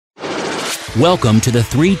Welcome to the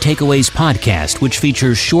Three Takeaways podcast, which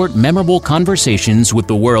features short, memorable conversations with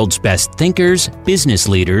the world's best thinkers, business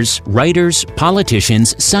leaders, writers,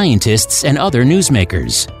 politicians, scientists, and other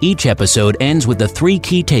newsmakers. Each episode ends with the three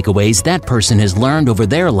key takeaways that person has learned over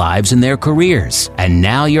their lives and their careers. And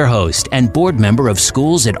now your host and board member of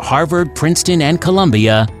schools at Harvard, Princeton, and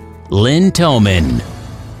Columbia, Lynn Thoman.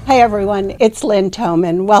 Hi everyone, it's Lynn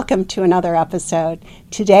Thoman. Welcome to another episode.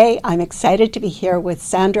 Today I'm excited to be here with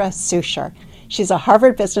Sandra Sucher. She's a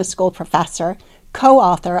Harvard Business School professor,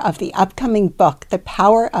 co-author of the upcoming book, The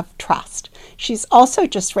Power of Trust. She's also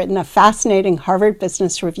just written a fascinating Harvard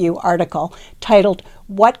Business Review article titled,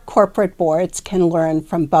 What Corporate Boards Can Learn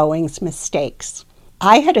from Boeing's Mistakes.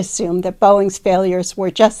 I had assumed that Boeing's failures were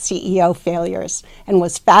just CEO failures and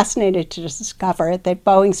was fascinated to discover that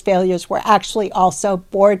Boeing's failures were actually also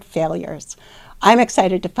board failures. I'm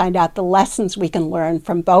excited to find out the lessons we can learn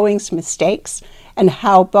from Boeing's mistakes and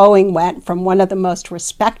how Boeing went from one of the most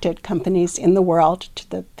respected companies in the world to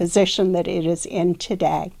the position that it is in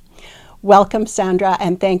today. Welcome, Sandra,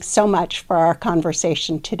 and thanks so much for our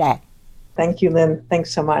conversation today. Thank you, Lynn.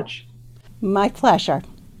 Thanks so much. My pleasure.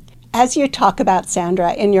 As you talk about,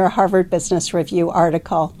 Sandra, in your Harvard Business Review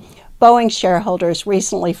article, Boeing shareholders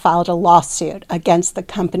recently filed a lawsuit against the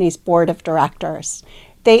company's board of directors.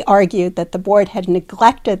 They argued that the board had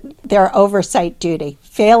neglected their oversight duty,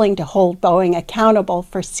 failing to hold Boeing accountable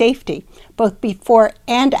for safety, both before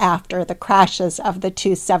and after the crashes of the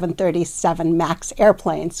two 737 MAX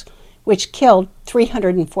airplanes, which killed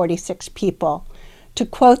 346 people. To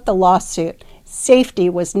quote the lawsuit, safety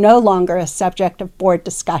was no longer a subject of board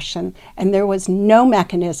discussion, and there was no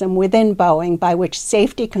mechanism within Boeing by which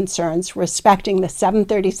safety concerns respecting the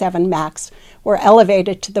 737 MAX were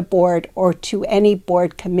elevated to the board or to any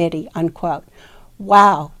board committee, unquote.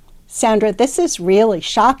 Wow. Sandra, this is really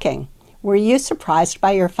shocking. Were you surprised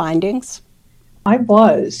by your findings? I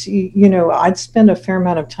was. I'd spent a fair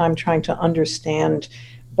amount of time trying to understand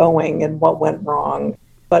Boeing and what went wrong.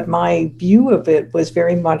 But my view of it was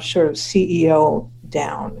very much sort of CEO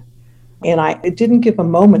down. And I didn't give a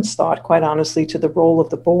moment's thought, quite honestly, to the role of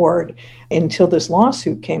the board until this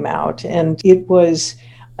lawsuit came out. And it was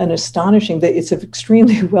an astonishing, that it's an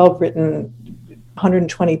extremely well-written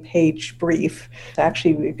 120-page brief. It's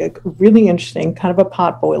actually really interesting, kind of a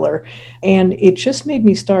potboiler. And it just made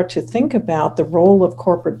me start to think about the role of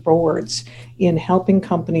corporate boards in helping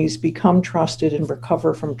companies become trusted and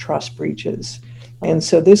recover from trust breaches. And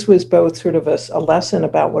so this was both sort of a lesson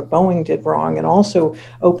about what Boeing did wrong and also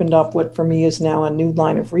opened up what for me is now a new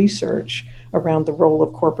line of research around the role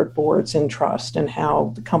of corporate boards in trust and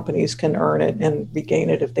how the companies can earn it and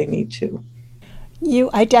regain it if they need to.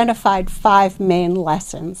 You identified 5 main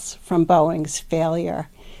lessons from Boeing's failure.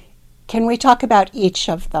 Can we talk about each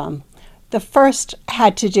of them? The first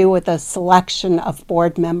had to do with the selection of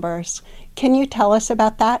board members. Can you tell us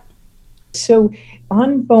about that? So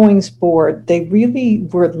on Boeing's board, they really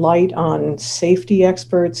were light on safety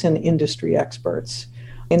experts and industry experts.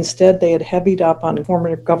 Instead, they had heavied up on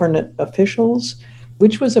former government officials,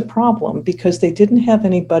 which was a problem because they didn't have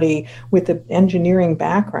anybody with an engineering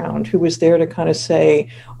background who was there to kind of say,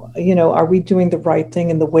 are we doing the right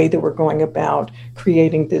thing in the way that we're going about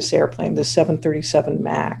creating this airplane, the 737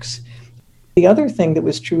 MAX? The other thing that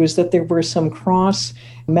was true is that there were some cross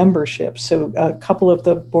memberships. So a couple of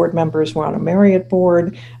the board members were on a Marriott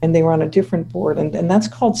board and they were on a different board. And that's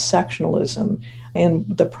called sectionalism. And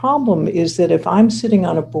the problem is that if I'm sitting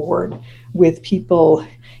on a board with people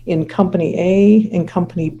in company A and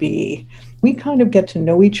company B, we kind of get to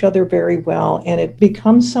know each other very well, and it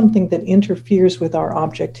becomes something that interferes with our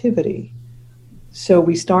objectivity. So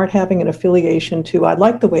we start having an affiliation to, I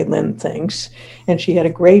like the way Lynn thinks, and she had a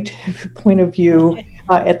great point of view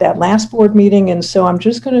at that last board meeting, and so I'm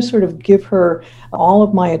just going to sort of give her all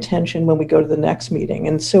of my attention when we go to the next meeting.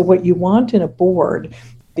 And so what you want in a board,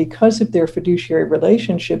 because of their fiduciary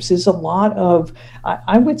relationships, is a lot of,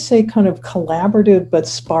 I would say, kind of collaborative but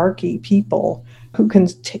sparky people who can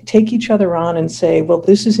take each other on and say, well,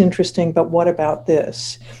 this is interesting, but what about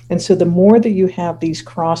this? And so the more that you have these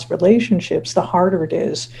cross relationships, the harder it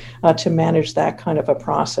is to manage that kind of a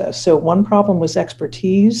process. So one problem was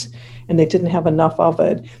expertise, and they didn't have enough of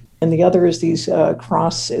it. And the other is these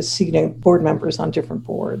cross-seating board members on different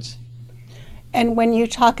boards. And when you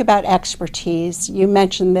talk about expertise, you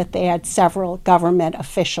mentioned that they had several government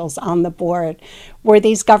officials on the board. Were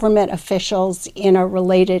these government officials in a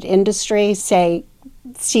related industry, say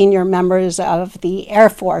senior members of the Air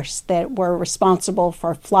Force that were responsible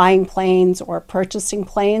for flying planes or purchasing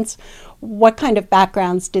planes? What kind of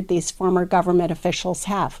backgrounds did these former government officials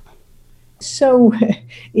have? So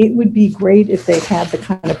it would be great if they had the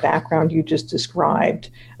kind of background you just described.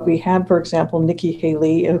 We had, for example, Nikki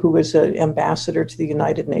Haley, who was an ambassador to the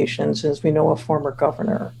United Nations, as we know, a former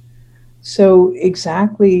governor. So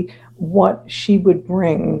exactly what she would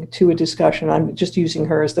bring to a discussion, I'm just using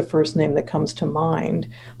her as the first name that comes to mind,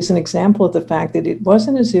 is an example of the fact that it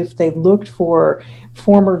wasn't as if they looked for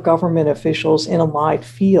former government officials in allied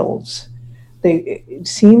fields. They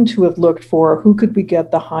seem to have looked for who could we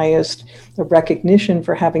get the highest recognition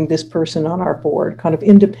for having this person on our board, kind of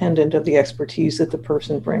independent of the expertise that the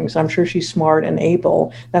person brings. I'm sure she's smart and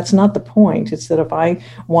able. That's not the point. It's that if I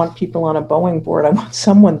want people on a Boeing board, I want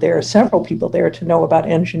someone there, several people there to know about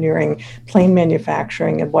engineering, plane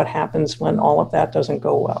manufacturing, and what happens when all of that doesn't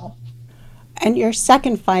go well. And your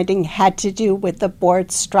second finding had to do with the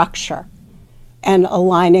board structure and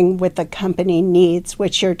aligning with the company needs,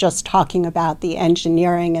 which you're just talking about, the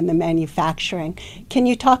engineering and the manufacturing. Can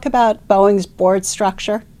you talk about Boeing's board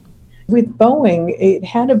structure? With Boeing, it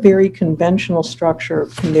had a very conventional structure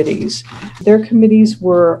of committees. Their committees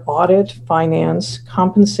were audit, finance,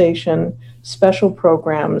 compensation, special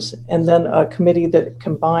programs, and then a committee that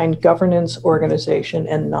combined governance, organization,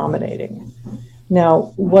 and nominating.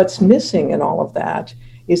 Now, what's missing in all of that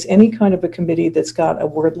is any kind of a committee that's got a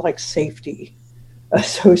word like safety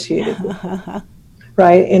associated with it,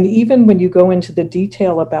 right? And even when you go into the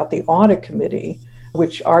detail about the audit committee,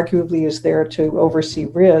 which arguably is there to oversee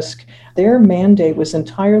risk, their mandate was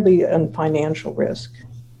entirely on financial risk.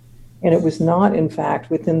 And it was not, in fact,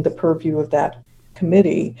 within the purview of that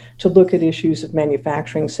committee to look at issues of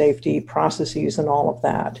manufacturing safety, processes, and all of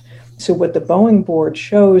that. So what the Boeing board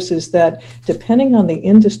shows is that depending on the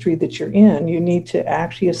industry that you're in, you need to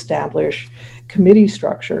actually establish committee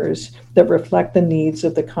structures that reflect the needs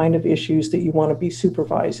of the kind of issues that you want to be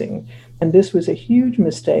supervising. And this was a huge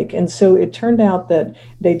mistake. And so it turned out that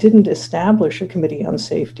they didn't establish a committee on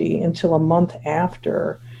safety until a month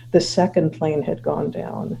after the second plane had gone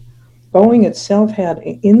down. Boeing itself had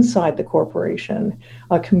inside the corporation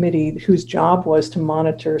a committee whose job was to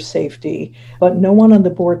monitor safety, but no one on the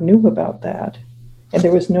board knew about that. And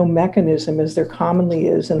there was no mechanism, as there commonly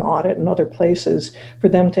is in audit and other places, for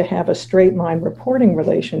them to have a straight line reporting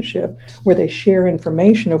relationship where they share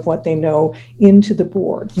information of what they know into the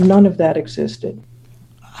board. None of that existed.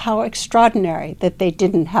 How extraordinary that they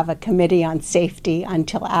didn't have a committee on safety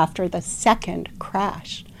until after the second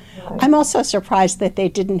crash. Right. I'm also surprised that they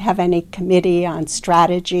didn't have any committee on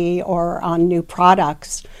strategy or on new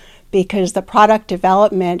products, because the product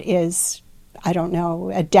development is, I don't know,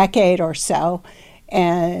 a decade or so,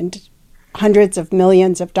 and hundreds of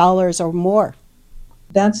millions of dollars or more.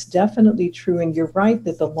 That's definitely true, and you're right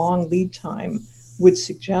that the long lead time would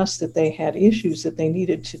suggest that they had issues that they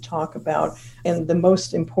needed to talk about. And the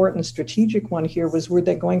most important strategic one here was, were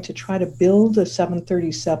they going to try to build a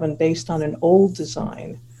 737 based on an old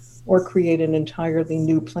design or create an entirely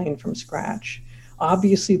new plane from scratch?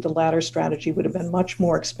 Obviously, the latter strategy would have been much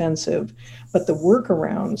more expensive, but the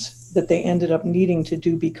workarounds that they ended up needing to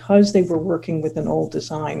do because they were working with an old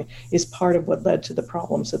design is part of what led to the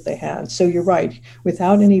problems that they had. So you're right,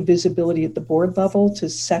 without any visibility at the board level to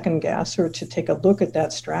second guess or to take a look at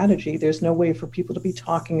that strategy, there's no way for people to be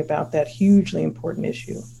talking about that hugely important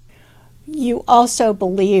issue. You also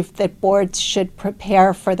believe that boards should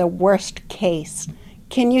prepare for the worst case.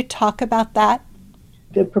 Can you talk about that?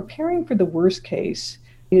 The preparing for the worst case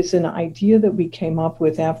is an idea that we came up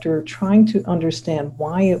with after trying to understand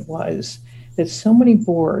why it was that so many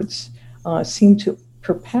boards seem to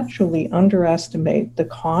perpetually underestimate the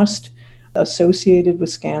cost associated with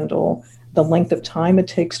scandal, the length of time it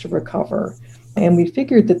takes to recover. And we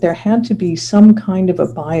figured that there had to be some kind of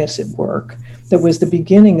a bias at work that was the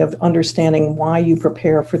beginning of understanding why you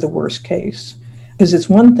prepare for the worst case. Because it's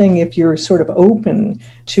one thing if you're sort of open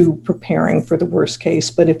to preparing for the worst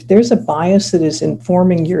case, but if there's a bias that is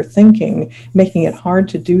informing your thinking, making it hard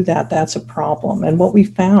to do that, that's a problem. And what we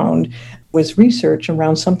found was research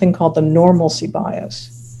around something called the normalcy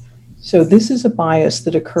bias. So this is a bias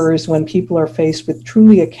that occurs when people are faced with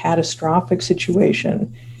truly a catastrophic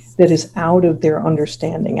situation that is out of their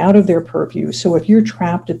understanding, out of their purview. So if you're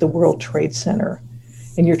trapped at the World Trade Center,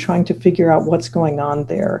 and you're trying to figure out what's going on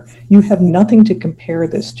there, you have nothing to compare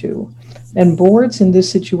this to. And boards in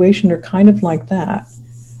this situation are kind of like that.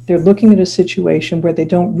 They're looking at a situation where they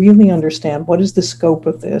don't really understand what is the scope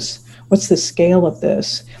of this, what's the scale of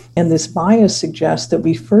this. And this bias suggests that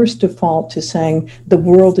we first default to saying the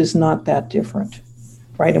world is not that different,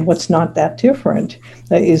 right? And what's not that different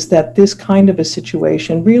is that this kind of a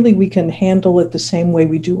situation, really we can handle it the same way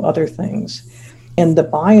we do other things. And the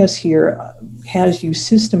bias here has you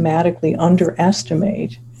systematically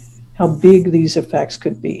underestimate how big these effects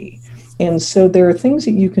could be. And so there are things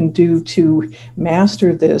that you can do to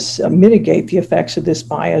master this, mitigate the effects of this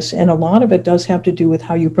bias. And a lot of it does have to do with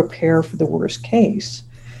how you prepare for the worst case.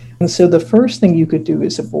 And so the first thing you could do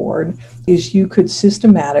as a board is you could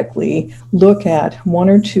systematically look at one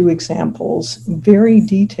or two examples, very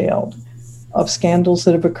detailed, of scandals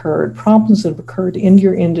that have occurred, problems that have occurred in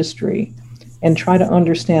your industry, and try to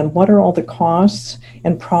understand what are all the costs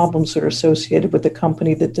and problems that are associated with the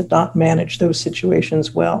company that did not manage those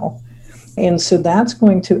situations well. And so that's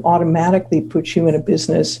going to automatically put you in a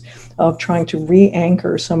business of trying to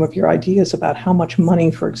re-anchor some of your ideas about how much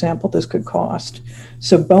money, for example, this could cost.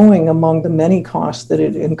 So Boeing, among the many costs that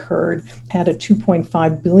it incurred, had a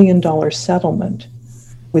 $2.5 billion settlement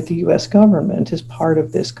with the US government as part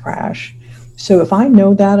of this crash. So if I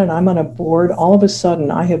know that and I'm on a board, all of a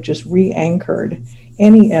sudden I have just re-anchored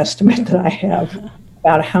any estimate that I have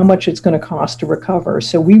about how much it's going to cost to recover.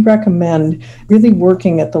 So we recommend really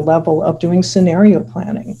working at the level of doing scenario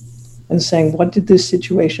planning and saying, what did this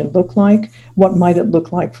situation look like? What might it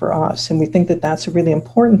look like for us? And we think that that's a really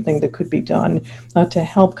important thing that could be done to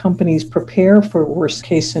help companies prepare for a worst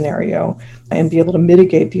case scenario and be able to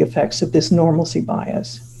mitigate the effects of this normalcy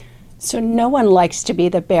bias. So no one likes to be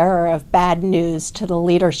the bearer of bad news to the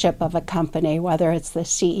leadership of a company, whether it's the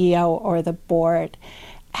CEO or the board.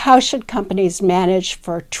 How should companies manage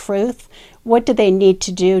for truth? What do they need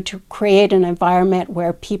to do to create an environment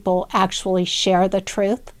where people actually share the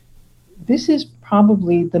truth? This is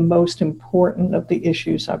probably the most important of the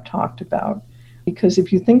issues I've talked about, because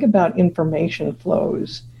if you think about information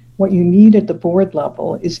flows, what you need at the board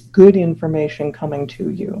level is good information coming to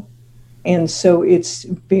you. And so it's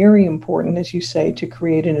very important, as you say, to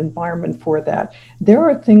create an environment for that. There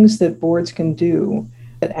are things that boards can do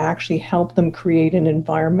that actually help them create an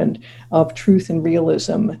environment of truth and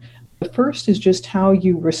realism. The first is just how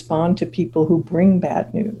you respond to people who bring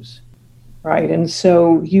bad news, right? And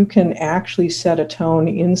so you can actually set a tone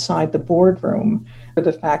inside the boardroom. For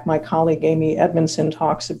the fact my colleague Amy Edmondson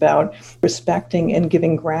talks about respecting and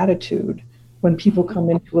giving gratitude when people come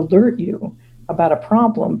in to alert you about a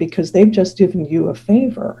problem because they've just given you a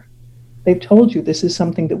favor. They've told you this is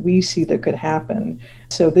something that we see that could happen.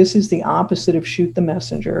 So this is the opposite of shoot the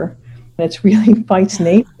messenger. And it's really fights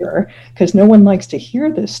nature because no one likes to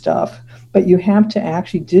hear this stuff, but you have to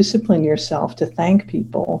actually discipline yourself to thank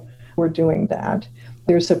people who are doing that.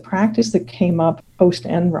 There's a practice that came up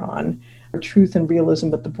post-Enron, for truth and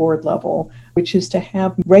realism at the board level, which is to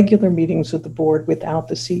have regular meetings with the board without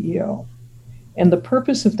the CEO. And the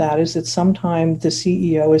purpose of that is that sometimes the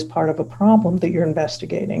CEO is part of a problem that you're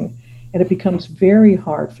investigating. And it becomes very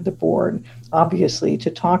hard for the board, obviously, to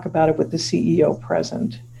talk about it with the CEO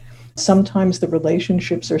present. Sometimes the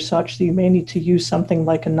relationships are such that you may need to use something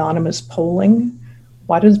like anonymous polling.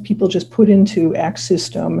 Why don't people just put into X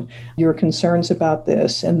system your concerns about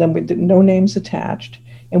this, and then with no names attached,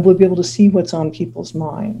 and we'll be able to see what's on people's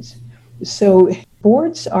minds. So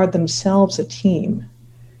boards are themselves a team.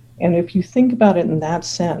 And if you think about it in that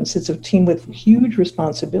sense, it's a team with huge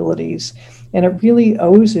responsibilities, and it really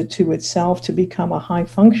owes it to itself to become a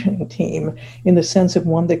high-functioning team in the sense of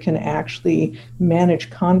one that can actually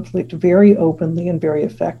manage conflict very openly and very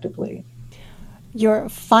effectively. Your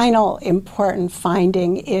final important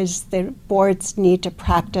finding is that boards need to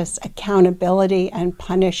practice accountability and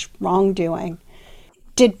punish wrongdoing.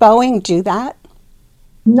 Did Boeing do that?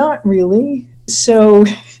 Not really. So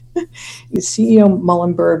the CEO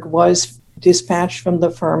Muhlenberg was dispatched from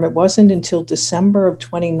the firm. It wasn't until December of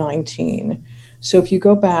 2019. So if you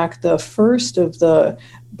go back, the first of the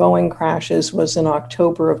Boeing crashes was in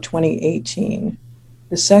October of 2018.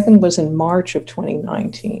 The second was in March of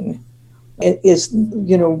 2019. It is,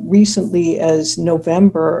 recently as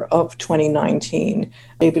November of 2019,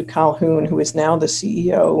 David Calhoun, who is now the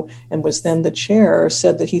CEO and was then the chair,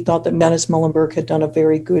 said that he thought that Dennis Muhlenberg had done a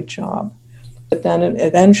very good job. But then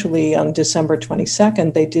eventually on December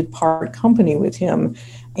 22nd, they did part company with him,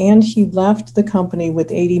 and he left the company with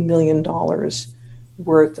 $80 million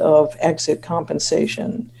worth of exit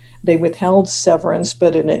compensation. They withheld severance,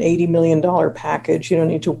 but in an $80 million package, you don't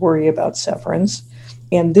need to worry about severance.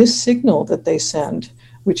 And this signal that they sent,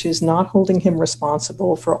 which is not holding him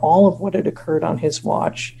responsible for all of what had occurred on his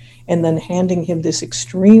watch, and then handing him this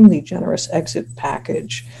extremely generous exit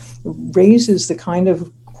package, raises the kind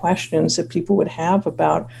of questions that people would have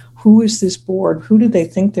about who is this board, who do they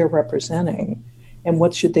think they're representing, and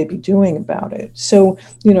what should they be doing about it. So,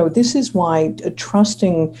 this is why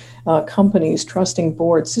trusting companies, trusting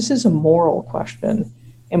boards, this is a moral question.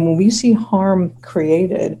 And when we see harm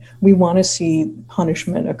created, we want to see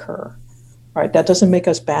punishment occur. Right? That doesn't make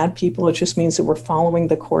us bad people. It just means that we're following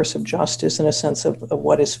the course of justice in a sense of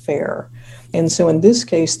what is fair. And so in this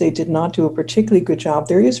case, they did not do a particularly good job.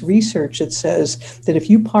 There is research that says that if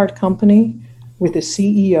you part company with a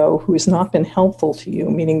CEO who has not been helpful to you,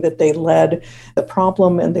 meaning that they led the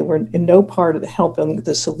problem and they were in no part of the helping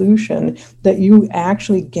the solution, that you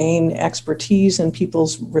actually gain expertise and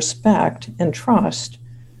people's respect and trust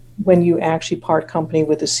when you actually part company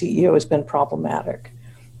with a CEO has been problematic.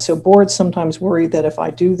 So boards sometimes worry that if I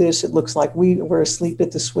do this, it looks like we're asleep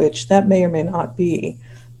at the switch. That may or may not be,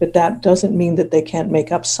 but that doesn't mean that they can't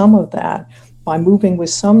make up some of that by moving with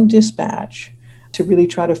some dispatch to really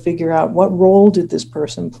try to figure out what role did this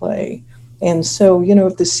person play. And so,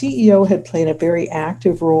 if the CEO had played a very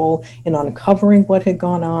active role in uncovering what had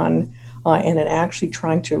gone on and in actually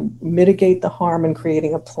trying to mitigate the harm and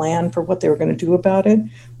creating a plan for what they were going to do about it,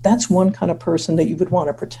 that's one kind of person that you would want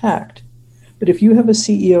to protect. But if you have a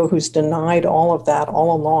CEO who's denied all of that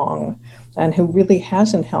all along and who really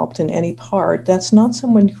hasn't helped in any part, that's not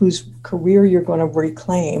someone whose career you're going to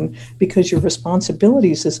reclaim, because your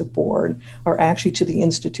responsibilities as a board are actually to the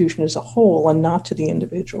institution as a whole and not to the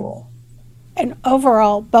individual. And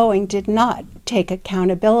overall, Boeing did not take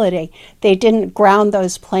accountability. They didn't ground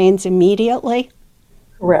those planes immediately.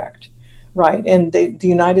 Correct. Right. And the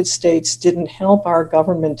United States didn't help. Our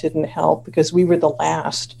government didn't help because we were the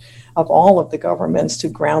last of all of the governments to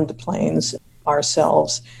ground the planes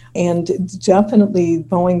ourselves. And definitely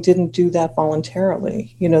Boeing didn't do that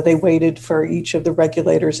voluntarily. They waited for each of the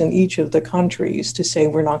regulators in each of the countries to say,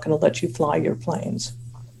 we're not going to let you fly your planes.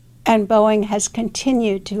 And Boeing has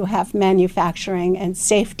continued to have manufacturing and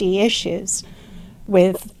safety issues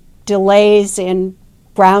with delays in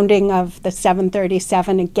grounding of the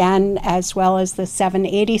 737 again, as well as the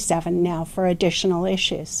 787 now for additional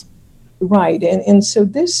issues. Right. And so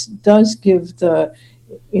this does give the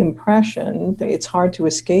impression, it's hard to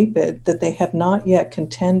escape it, that they have not yet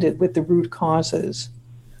contended with the root causes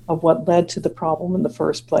of what led to the problem in the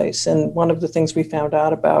first place. And one of the things we found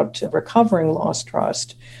out about recovering lost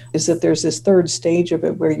trust is that there's this third stage of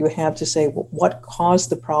it where you have to say, well, what caused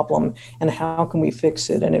the problem and how can we fix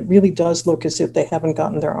it? And it really does look as if they haven't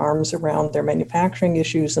gotten their arms around their manufacturing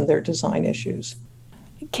issues and their design issues.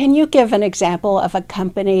 Can you give an example of a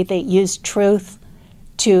company that used truth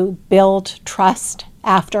to build trust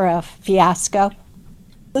after a fiasco?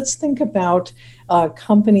 Let's think about a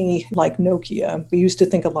company like Nokia. We used to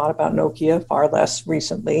think a lot about Nokia, far less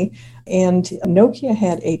recently. And Nokia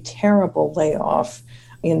had a terrible layoff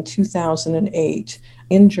in 2008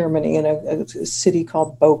 in Germany in a city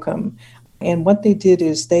called Bochum. And what they did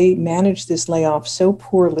is they managed this layoff so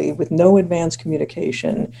poorly with no advance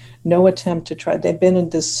communication, no attempt to try. They'd been in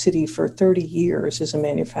this city for 30 years as a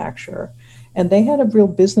manufacturer. And they had a real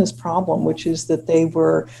business problem, which is that they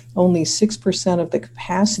were only 6% of the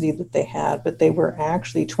capacity that they had, but they were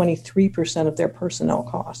actually 23% of their personnel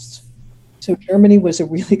costs. So Germany was a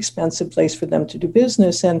really expensive place for them to do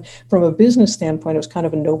business. And from a business standpoint, it was kind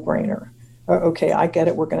of a no-brainer. Okay, I get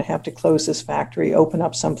it. We're going to have to close this factory, open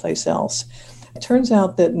up someplace else. It turns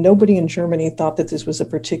out that nobody in Germany thought that this was a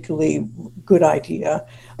particularly good idea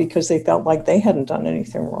because they felt like they hadn't done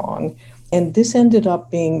anything wrong. And this ended up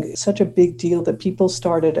being such a big deal that people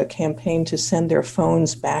started a campaign to send their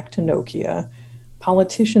phones back to Nokia.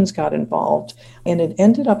 Politicians got involved, and it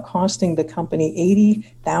ended up costing the company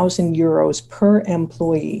 80,000 euros per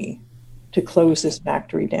employee to close this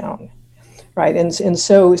factory down. Right. And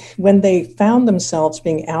so when they found themselves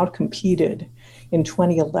being outcompeted in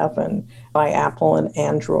 2011 by Apple and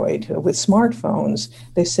Android with smartphones,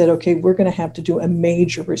 they said, OK, we're going to have to do a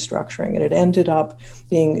major restructuring. And it ended up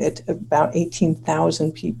being at about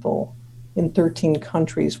 18,000 people in 13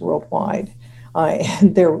 countries worldwide.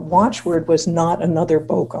 And their watchword was not another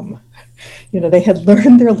Bochum. They had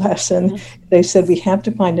learned their lesson. They said, we have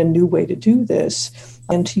to find a new way to do this.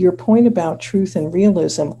 And to your point about truth and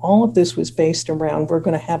realism, all of this was based around we're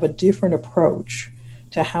going to have a different approach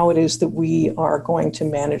to how it is that we are going to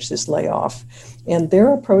manage this layoff. And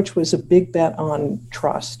their approach was a big bet on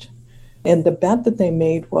trust. And the bet that they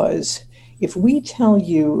made was, if we tell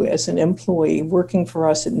you as an employee working for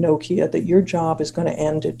us at Nokia that your job is going to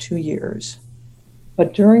end at 2 years,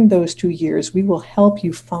 but during those 2 years, we will help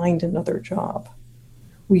you find another job,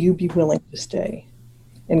 will you be willing to stay?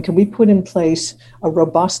 And can we put in place a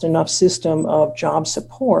robust enough system of job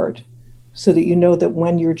support so that you know that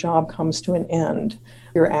when your job comes to an end,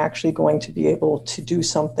 you're actually going to be able to do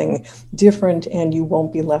something different and you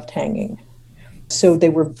won't be left hanging? So they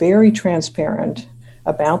were very transparent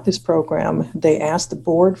about this program. They asked the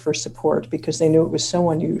board for support because they knew it was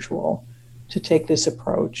so unusual to take this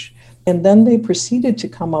approach. And then they proceeded to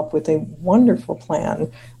come up with a wonderful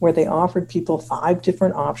plan where they offered people 5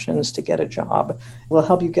 different options to get a job. We'll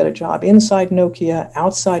help you get a job inside Nokia,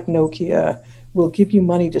 outside Nokia. We'll give you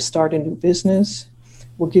money to start a new business.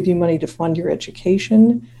 We'll give you money to fund your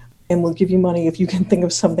education. And we'll give you money if you can think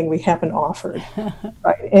of something we haven't offered.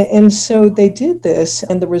 Right? And so they did this,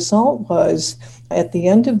 and the result was, at the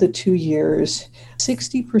end of the 2 years,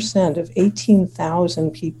 60% of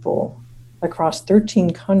 18,000 people across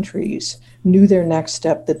 13 countries knew their next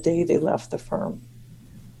step the day they left the firm.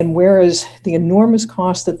 And whereas the enormous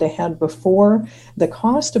cost that they had before, the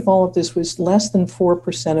cost of all of this was less than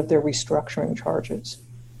 4% of their restructuring charges.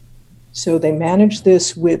 So they managed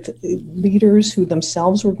this with leaders who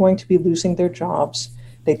themselves were going to be losing their jobs.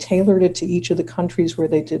 They tailored it to each of the countries where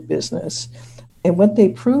they did business. And what they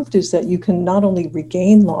proved is that you can not only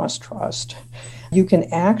regain lost trust, you can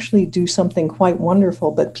actually do something quite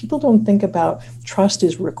wonderful, but people don't think about trust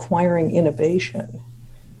as requiring innovation.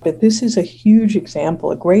 But this is a huge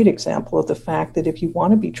example, a great example of the fact that if you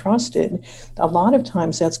want to be trusted, a lot of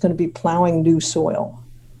times that's going to be plowing new soil.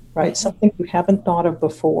 Right? Something you haven't thought of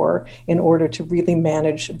before in order to really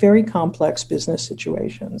manage very complex business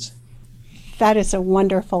situations. That is a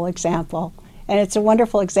wonderful example. And it's a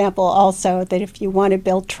wonderful example also that if you want to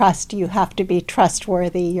build trust, you have to be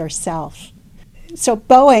trustworthy yourself. So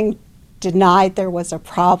Boeing denied there was a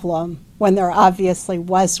problem when there obviously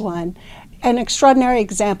was one. An extraordinary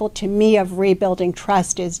example to me of rebuilding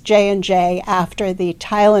trust is J&J after the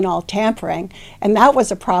Tylenol tampering. And that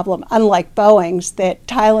was a problem, unlike Boeing's, that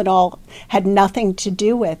Tylenol had nothing to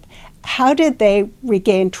do with. How did they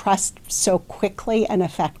regain trust so quickly and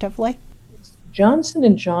effectively?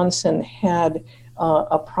 Johnson & Johnson had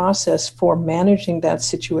a process for managing that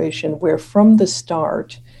situation where from the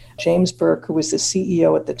start, James Burke, who was the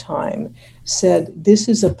CEO at the time, said, this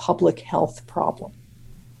is a public health problem.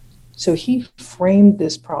 So he framed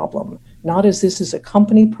this problem, not as this is a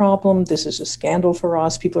company problem, this is a scandal for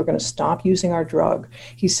us, people are going to stop using our drug.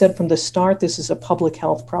 He said from the start, this is a public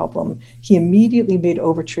health problem. He immediately made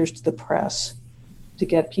overtures to the press to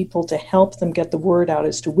get people to help them get the word out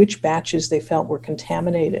as to which batches they felt were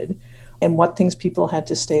contaminated and what things people had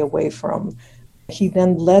to stay away from. He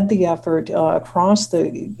then led the effort across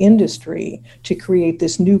the industry to create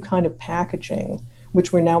this new kind of packaging,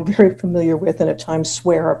 which we're now very familiar with and at times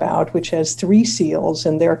swear about, which has 3 seals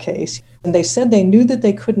in their case. And they said they knew that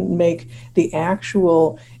they couldn't make the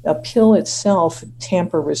actual pill itself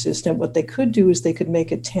tamper resistant. What they could do is they could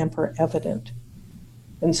make it tamper evident.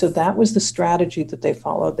 And so that was the strategy that they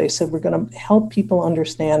followed. They said, we're going to help people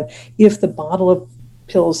understand if the bottle of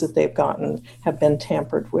pills that they've gotten have been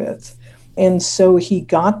tampered with. And so he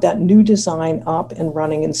got that new design up and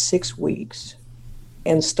running in 6 weeks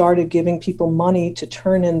and started giving people money to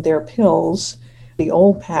turn in their pills, the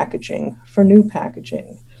old packaging, for new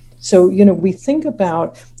packaging. So, we think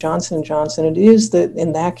about Johnson & Johnson, it is,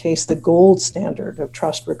 in that case, the gold standard of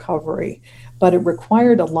trust recovery, but it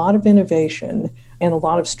required a lot of innovation and a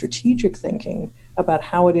lot of strategic thinking about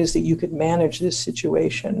how it is that you could manage this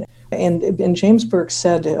situation. And James Burke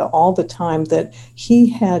said all the time that he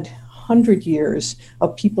had 100 years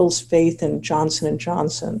of people's faith in Johnson &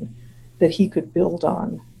 Johnson that he could build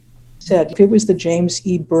on. Said if it was the James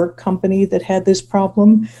E. Burke company that had this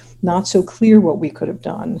problem, not so clear what we could have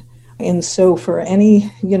done. And so for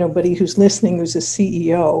anybody who's listening who's a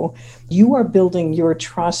CEO, you are building your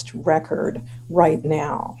trust record right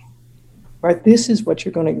now. Right? This is what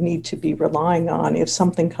you're going to need to be relying on if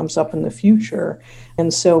something comes up in the future.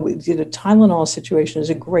 And so the Tylenol situation is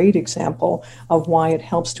a great example of why it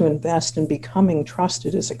helps to invest in becoming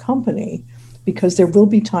trusted as a company, because there will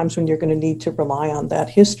be times when you're going to need to rely on that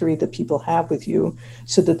history that people have with you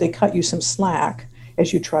so that they cut you some slack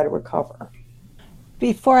as you try to recover.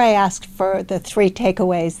 Before I ask for the 3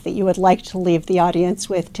 takeaways that you would like to leave the audience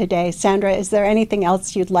with today, Sandra, is there anything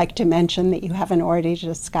else you'd like to mention that you haven't already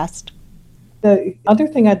discussed? The other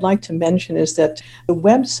thing I'd like to mention is that the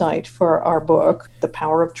website for our book,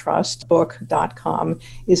 thepoweroftrustbook.com,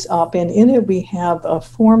 is up, and in it we have a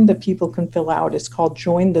form that people can fill out. It's called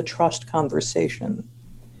Join the Trust Conversation.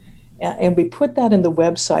 And we put that in the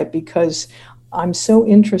website because I'm so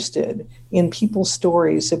interested in people's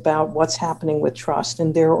stories about what's happening with trust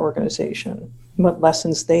in their organization, what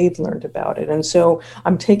lessons they've learned about it. And so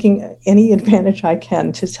I'm taking any advantage I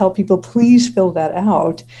can to tell people, please fill that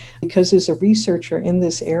out, because as a researcher in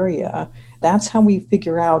this area, that's how we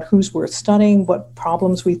figure out who's worth studying, what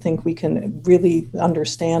problems we think we can really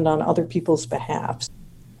understand on other people's behalf.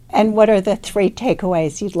 And what are the 3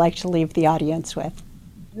 takeaways you'd like to leave the audience with?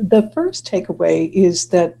 The first takeaway is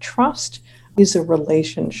that trust is a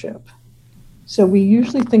relationship. So we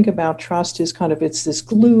usually think about trust as it's this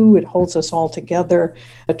glue, it holds us all together.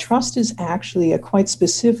 But trust is actually a quite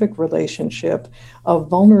specific relationship of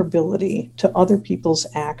vulnerability to other people's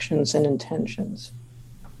actions and intentions.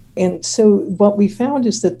 And so what we found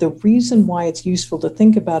is that the reason why it's useful to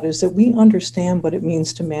think about is that we understand what it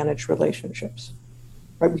means to manage relationships.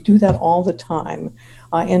 Right? We do that all the time.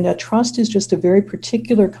 And trust is just a very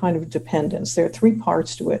particular kind of dependence. There are three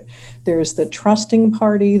parts to it. There's the trusting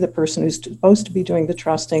party, the person who's supposed to be doing the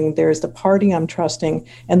trusting. There's the party I'm trusting.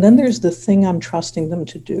 And then there's the thing I'm trusting them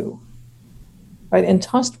to do. Right? And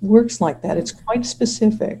trust works like that. It's quite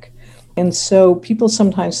specific. And so people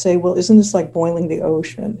sometimes say, well, isn't this like boiling the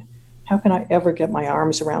ocean? How can I ever get my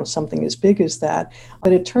arms around something as big as that?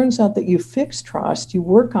 But it turns out that you fix trust, you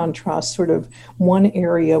work on trust, sort of one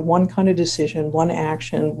area, one kind of decision, one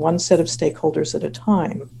action, one set of stakeholders at a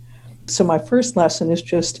time. So my first lesson is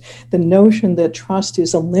just the notion that trust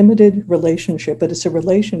is a limited relationship, but it's a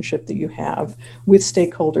relationship that you have with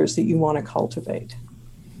stakeholders that you want to cultivate.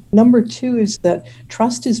 Number two is that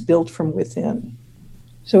trust is built from within.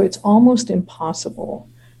 So it's almost impossible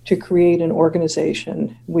to create an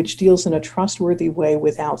organization which deals in a trustworthy way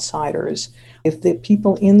with outsiders if the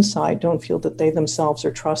people inside don't feel that they themselves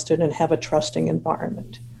are trusted and have a trusting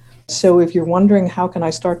environment. So if you're wondering, how can I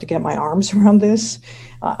start to get my arms around this?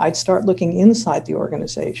 I'd start looking inside the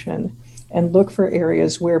organization and look for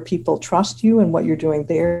areas where people trust you and what you're doing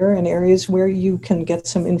there, and areas where you can get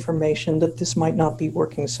some information that this might not be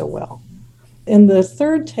working so well. And the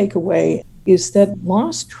third takeaway is that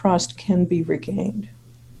lost trust can be regained.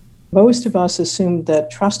 Most of us assume that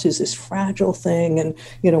trust is this fragile thing and,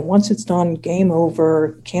 once it's done, game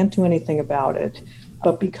over, can't do anything about it.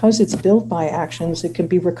 But because it's built by actions, it can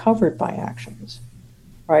be recovered by actions,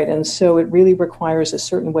 right? And so it really requires a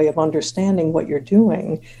certain way of understanding what you're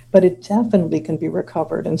doing, but it definitely can be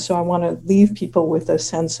recovered. And so I want to leave people with a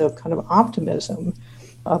sense of kind of optimism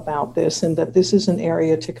about this, and that this is an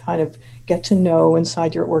area to kind of get to know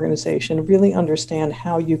inside your organization, really understand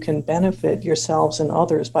how you can benefit yourselves and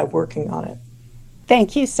others by working on it.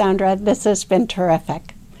 Thank you, Sandra. This has been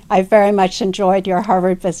terrific. I very much enjoyed your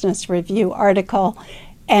Harvard Business Review article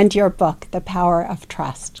and your book, The Power of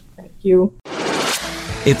Trust. Thank you.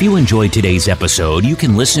 If you enjoyed today's episode, you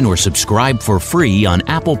can listen or subscribe for free on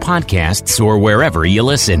Apple Podcasts or wherever you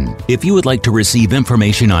listen. If you would like to receive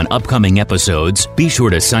information on upcoming episodes, be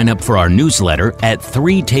sure to sign up for our newsletter at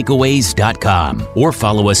 3takeaways.com or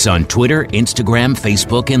follow us on Twitter, Instagram,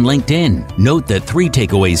 Facebook, and LinkedIn. Note that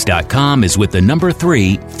 3takeaways.com is with the number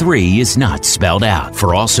 3. 3 is not spelled out.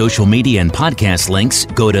 For all social media and podcast links,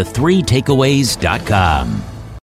 go to 3takeaways.com.